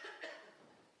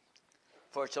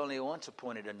 For it's only once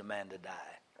appointed unto man to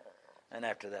die, and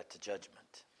after that the judgment.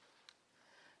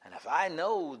 And if I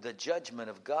know the judgment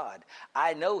of God,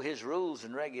 I know His rules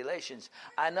and regulations,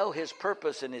 I know His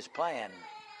purpose and His plan,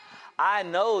 I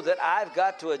know that I've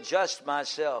got to adjust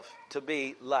myself to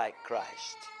be like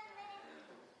Christ.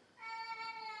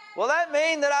 Will that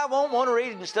mean that I won't want to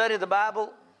read and study the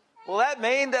Bible? Will that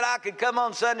mean that I could come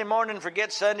on Sunday morning and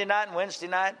forget Sunday night and Wednesday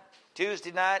night,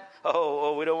 Tuesday night?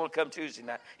 Oh, we don't want to come Tuesday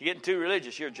night. You're getting too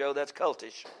religious here, Joe. That's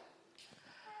cultish.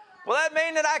 Will that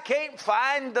mean that I can't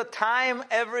find the time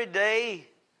every day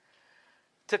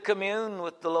to commune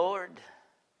with the Lord?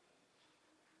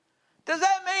 Does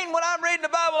that mean when I'm reading the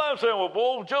Bible, I'm saying, well,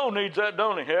 boy, Joe needs that,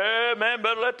 don't he? Hey, man,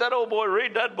 better let that old boy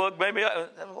read that book. Maybe.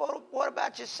 What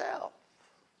about yourself?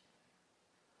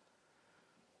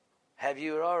 Have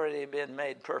you already been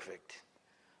made perfect?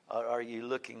 Or are you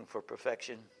looking for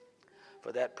perfection?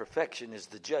 For that perfection is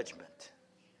the judgment.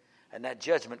 And that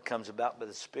judgment comes about by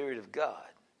the Spirit of God.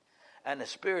 And the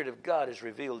Spirit of God is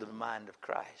revealed in the mind of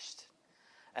Christ.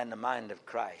 And the mind of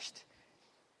Christ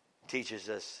teaches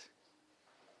us,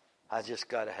 I just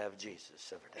got to have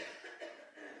Jesus every day.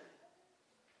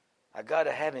 I got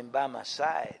to have Him by my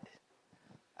side.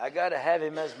 I got to have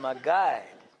Him as my guide.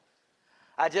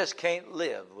 I just can't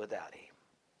live without Him.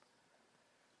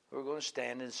 We're going to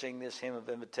stand and sing this hymn of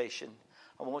invitation.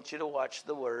 I want you to watch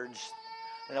the words,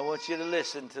 and I want you to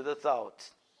listen to the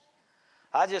thoughts.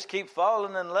 I just keep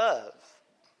falling in love.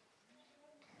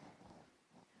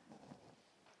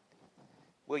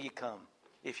 Will you come,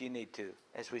 if you need to,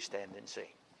 as we stand and sing?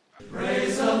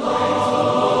 Praise the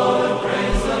Lord,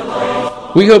 praise the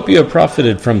Lord. We hope you have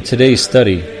profited from today's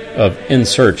study of In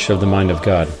Search of the Mind of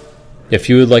God. If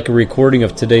you would like a recording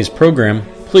of today's program,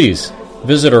 please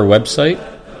visit our website,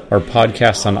 our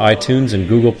podcast on iTunes and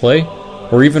Google Play,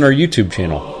 or even our YouTube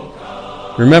channel.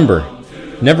 Remember,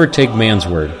 never take man's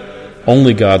word,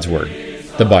 only God's word,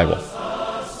 the Bible.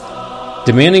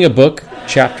 Demanding a book,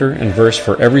 chapter, and verse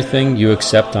for everything you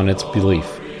accept on its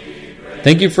belief.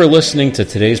 Thank you for listening to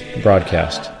today's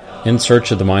broadcast, In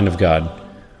Search of the Mind of God,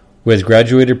 with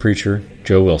graduated preacher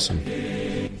Joe Wilson.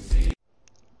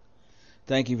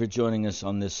 Thank you for joining us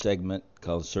on this segment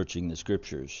called Searching the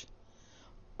Scriptures.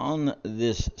 On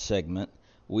this segment,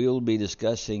 we'll be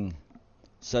discussing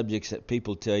subjects that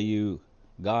people tell you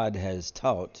God has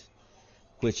taught,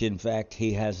 which in fact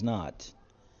He has not.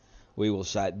 We will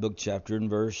cite book, chapter, and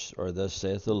verse, or thus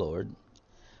saith the Lord.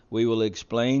 We will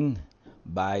explain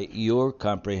by your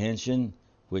comprehension,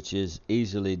 which is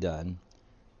easily done,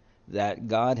 that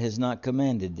God has not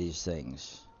commanded these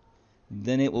things.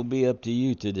 Then it will be up to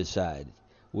you to decide.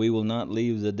 We will not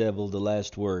leave the devil the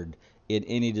last word in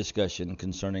any discussion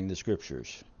concerning the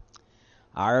Scriptures.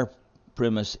 Our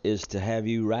premise is to have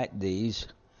you write these,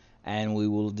 and we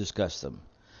will discuss them.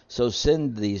 So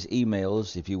send these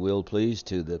emails, if you will, please,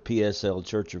 to the PSL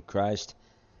Church of Christ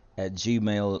at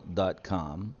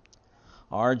gmail.com,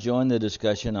 or join the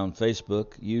discussion on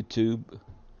Facebook, YouTube,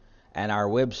 and our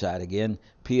website again,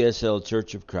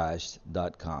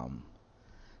 pslchurchofchrist.com.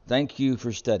 Thank you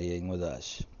for studying with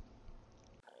us.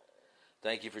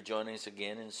 Thank you for joining us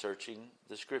again in Searching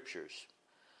the Scriptures.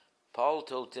 Paul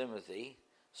told Timothy,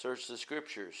 search the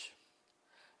Scriptures.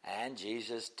 And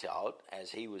Jesus taught,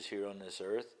 as He was here on this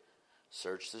earth,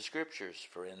 search the Scriptures,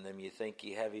 for in them you think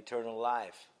ye have eternal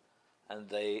life, and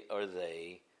they are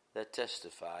they that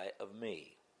testify of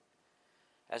me.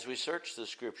 As we search the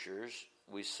Scriptures,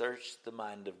 we search the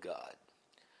mind of God.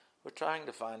 We're trying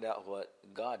to find out what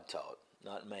God taught,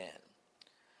 not man.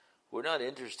 We're not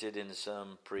interested in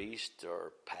some priest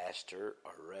or pastor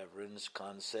or reverend's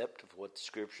concept of what the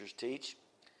Scriptures teach.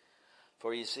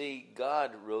 For you see,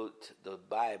 God wrote the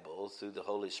Bible through the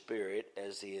Holy Spirit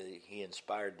as He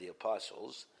inspired the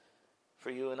apostles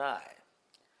for you and I.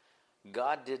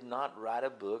 God did not write a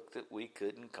book that we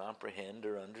couldn't comprehend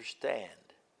or understand.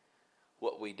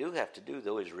 What we do have to do,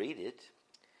 though, is read it.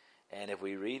 And if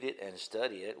we read it and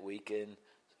study it, we can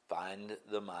find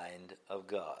the mind of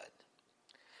God.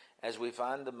 As we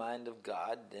find the mind of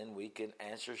God, then we can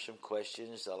answer some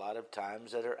questions a lot of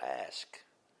times that are asked.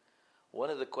 One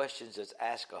of the questions that's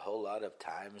asked a whole lot of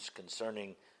times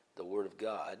concerning the Word of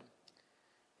God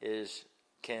is,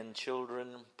 can children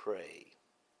pray?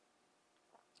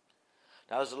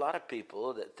 Now, there's a lot of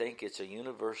people that think it's a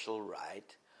universal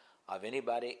right of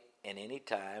anybody in any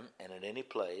time and at any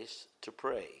place to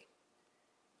pray,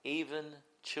 even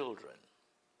children.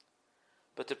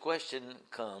 But the question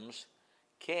comes,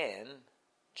 can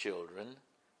children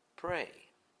pray?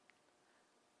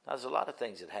 Now, there's a lot of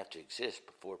things that have to exist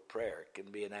before prayer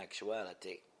can be an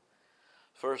actuality.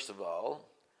 First of all,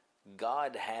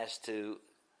 God has to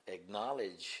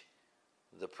acknowledge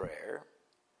the prayer.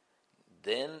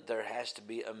 Then there has to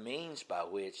be a means by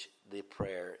which the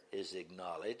prayer is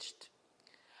acknowledged.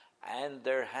 And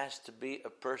there has to be a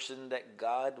person that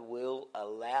God will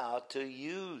allow to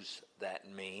use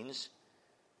that means.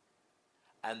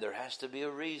 And there has to be a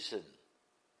reason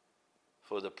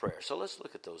for the prayer. So let's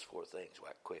look at those four things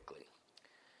right quickly.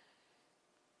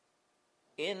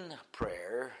 In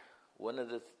prayer, one of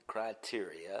the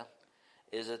criteria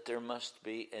is that there must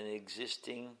be an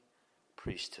existing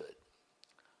priesthood,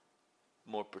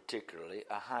 more particularly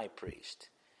a high priest,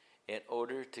 in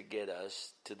order to get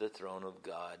us to the throne of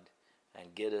God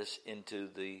and get us into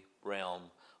the realm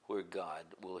where God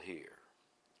will hear.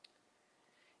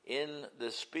 In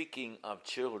the speaking of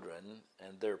children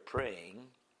and their praying,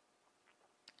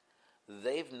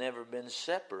 they've never been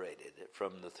separated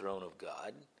from the throne of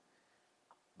God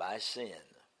by sin.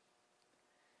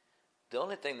 The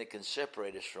only thing that can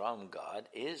separate us from God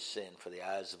is sin, for the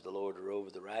eyes of the Lord are over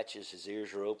the righteous, his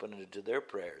ears are open unto their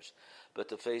prayers, but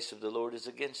the face of the Lord is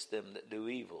against them that do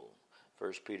evil.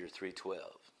 1 Peter 3:12.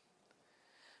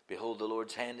 Behold, the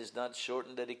Lord's hand is not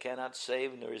shortened that he cannot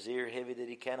save, nor his ear heavy that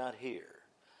he cannot hear.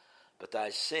 But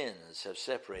thy sins have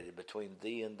separated between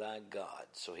thee and thy God,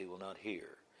 so he will not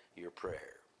hear your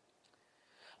prayer.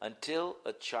 Until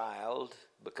a child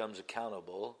becomes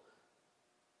accountable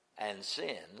and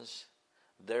sins,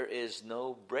 there is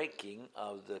no breaking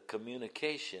of the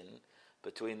communication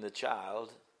between the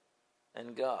child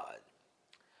and God.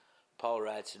 Paul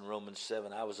writes in Romans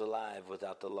 7, I was alive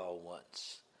without the law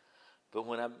once. But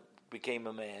when I became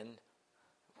a man,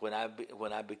 when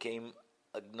I became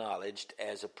acknowledged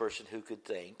as a person who could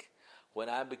think, when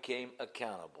I became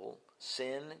accountable,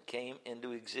 sin came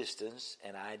into existence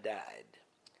and I died.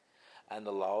 And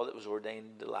the law that was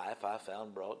ordained to life I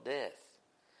found brought death.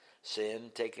 Sin,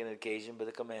 taking occasion by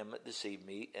the commandment, deceived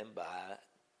me, and by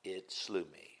it slew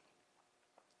me.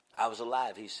 I was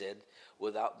alive, he said,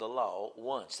 without the law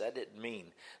once. That didn't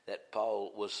mean that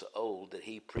Paul was so old that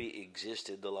he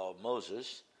pre-existed the law of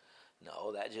Moses.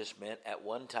 No, that just meant at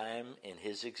one time in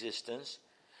his existence,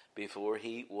 before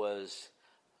he was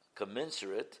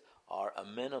commensurate or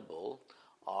amenable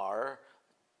or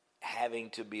having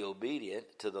to be obedient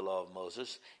to the law of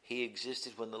Moses, he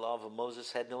existed when the law of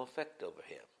Moses had no effect over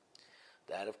him.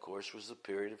 That, of course, was the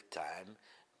period of time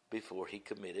before he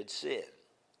committed sin.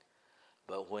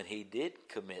 But when he did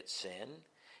commit sin,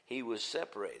 he was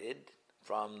separated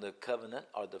from the covenant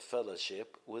or the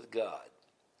fellowship with God.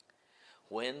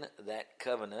 When that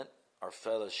covenant or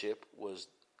fellowship was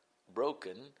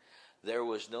broken, there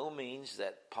was no means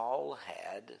that Paul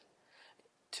had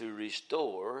to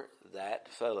restore that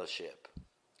fellowship.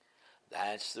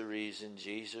 That's the reason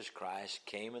Jesus Christ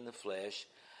came in the flesh,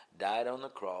 died on the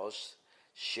cross,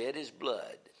 shed his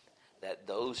blood, that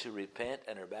those who repent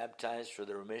and are baptized for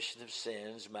the remission of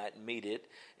sins might meet it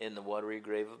in the watery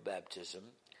grave of baptism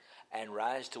and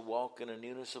rise to walk in a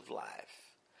newness of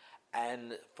life.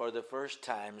 And for the first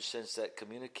time since that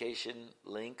communication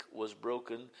link was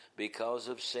broken because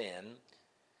of sin,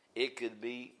 it could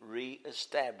be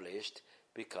reestablished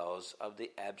because of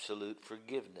the absolute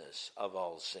forgiveness of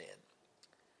all sin.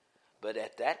 But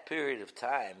at that period of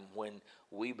time when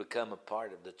we become a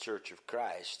part of the Church of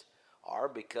Christ, or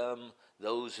become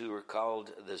those who are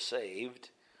called the saved,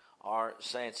 or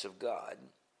saints of God,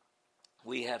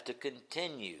 we have to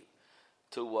continue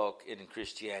to walk in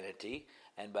Christianity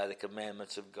and by the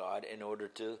commandments of God in order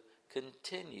to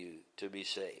continue to be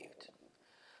saved.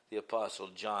 The Apostle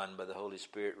John, by the Holy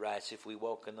Spirit, writes, if we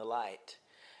walk in the light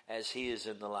as he is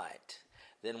in the light,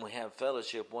 then we have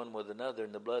fellowship one with another,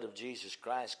 and the blood of Jesus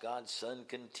Christ, God's Son,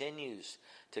 continues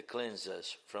to cleanse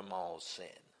us from all sin.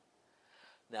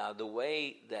 Now, the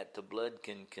way that the blood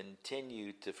can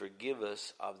continue to forgive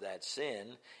us of that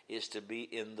sin is to be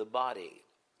in the body.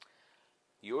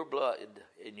 Your blood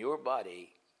in your body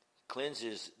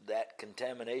cleanses that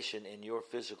contamination in your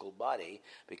physical body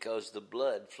because the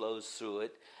blood flows through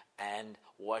it and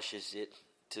washes it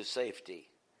to safety.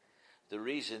 The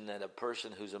reason that a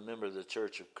person who's a member of the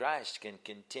Church of Christ can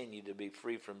continue to be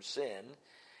free from sin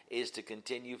is to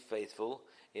continue faithful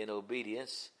in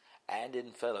obedience and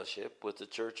in fellowship with the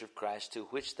Church of Christ, to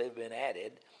which they've been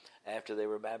added after they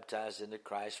were baptized into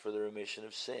Christ for the remission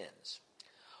of sins.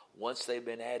 Once they've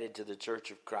been added to the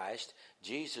Church of Christ,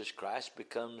 Jesus Christ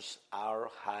becomes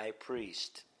our high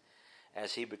priest.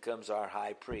 As he becomes our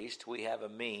high priest, we have a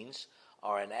means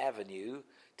or an avenue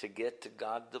to get to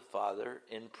God the Father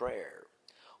in prayer.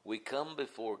 We come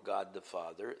before God the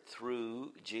Father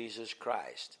through Jesus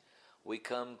Christ. We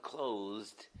come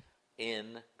clothed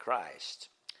in Christ.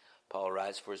 Paul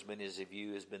writes, "For as many of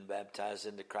you as been baptized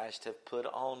into Christ have put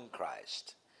on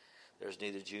Christ. There's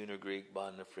neither Jew nor Greek,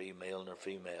 bond nor free, male nor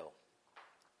female.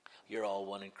 You're all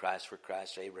one in Christ, for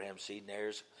Christ are Abraham's seed and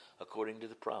heirs according to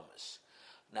the promise."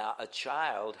 Now, a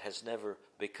child has never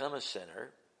become a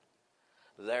sinner.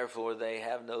 Therefore, they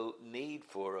have no need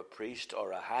for a priest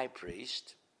or a high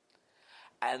priest.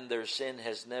 And their sin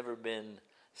has never been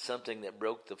something that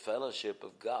broke the fellowship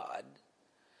of God.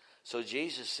 So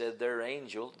Jesus said their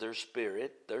angel, their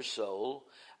spirit, their soul,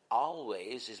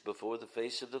 always is before the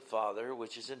face of the Father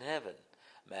which is in heaven.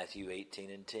 Matthew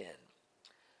 18:10.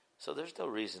 So there's no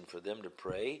reason for them to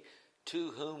pray.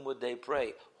 To whom would they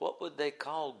pray? What would they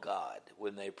call God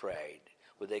when they prayed?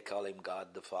 Would they call him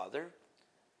God the Father?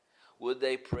 Would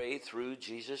they pray through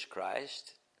Jesus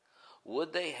Christ?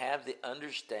 Would they have the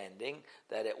understanding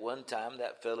that at one time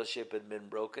that fellowship had been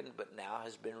broken but now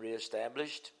has been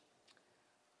reestablished?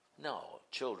 No,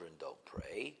 children don't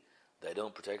pray. They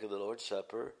don't partake of the Lord's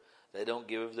Supper. They don't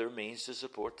give of their means to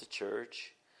support the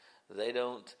church. They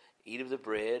don't eat of the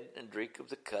bread and drink of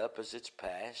the cup as it's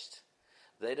passed.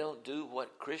 They don't do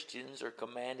what Christians are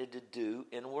commanded to do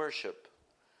in worship.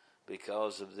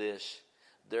 Because of this,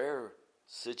 their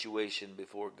situation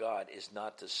before God is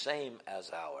not the same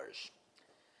as ours.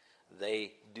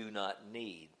 They do not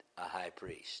need a high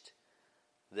priest.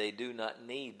 They do not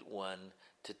need one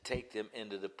to take them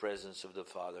into the presence of the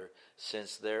Father,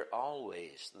 since they're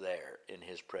always there in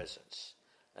his presence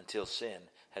until sin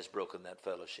has broken that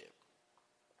fellowship.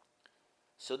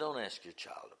 So don't ask your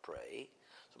child to pray.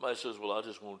 Somebody says, "Well, I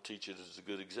just want to teach it as a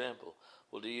good example."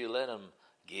 Well, do you let them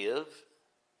give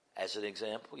as an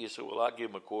example? You say, "Well, I'll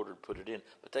give them a quarter and put it in."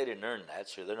 But they didn't earn that,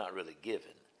 so they're not really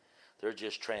giving. They're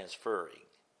just transferring.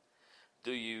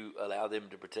 Do you allow them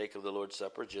to partake of the Lord's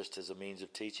Supper just as a means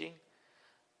of teaching?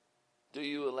 Do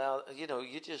you allow,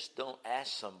 you just don't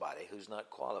ask somebody who's not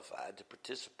qualified to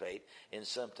participate in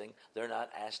something they're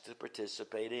not asked to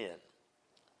participate in.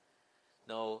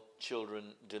 No,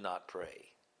 children do not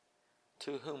pray.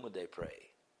 To whom would they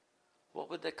pray? What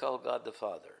would they call God the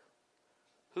Father?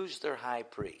 Who's their high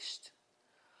priest?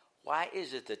 Why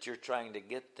is it that you're trying to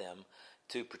get them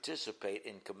to participate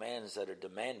in commands that are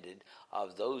demanded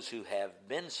of those who have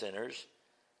been sinners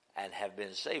and have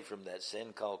been saved from that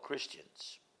sin, called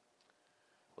Christians,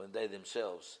 when they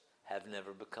themselves have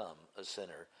never become a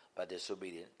sinner by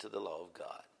disobedience to the law of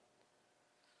God?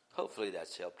 Hopefully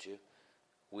that's helped you.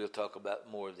 We'll talk about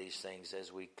more of these things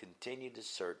as we continue to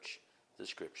search the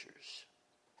Scriptures.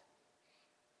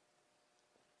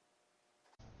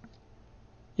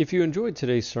 If you enjoyed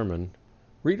today's sermon,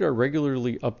 read our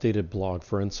regularly updated blog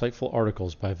for insightful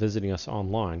articles by visiting us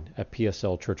online at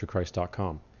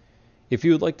pslchurchofchrist.com. If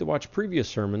you would like to watch previous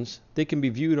sermons, they can be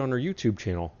viewed on our YouTube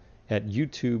channel at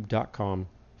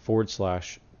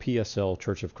youtube.com/PSL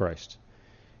Church of Christ.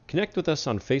 Connect with us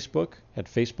on Facebook at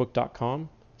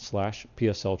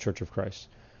facebook.com/PSL Church of Christ.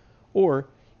 Or,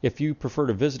 if you prefer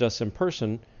to visit us in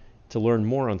person to learn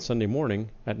more on Sunday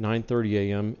morning at 9:30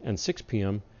 a.m. and 6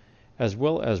 p.m., as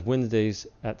well as Wednesdays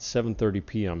at 7:30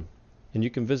 p.m. And you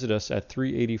can visit us at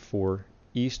 384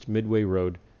 East Midway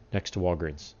Road next to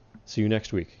Walgreens. See you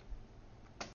next week.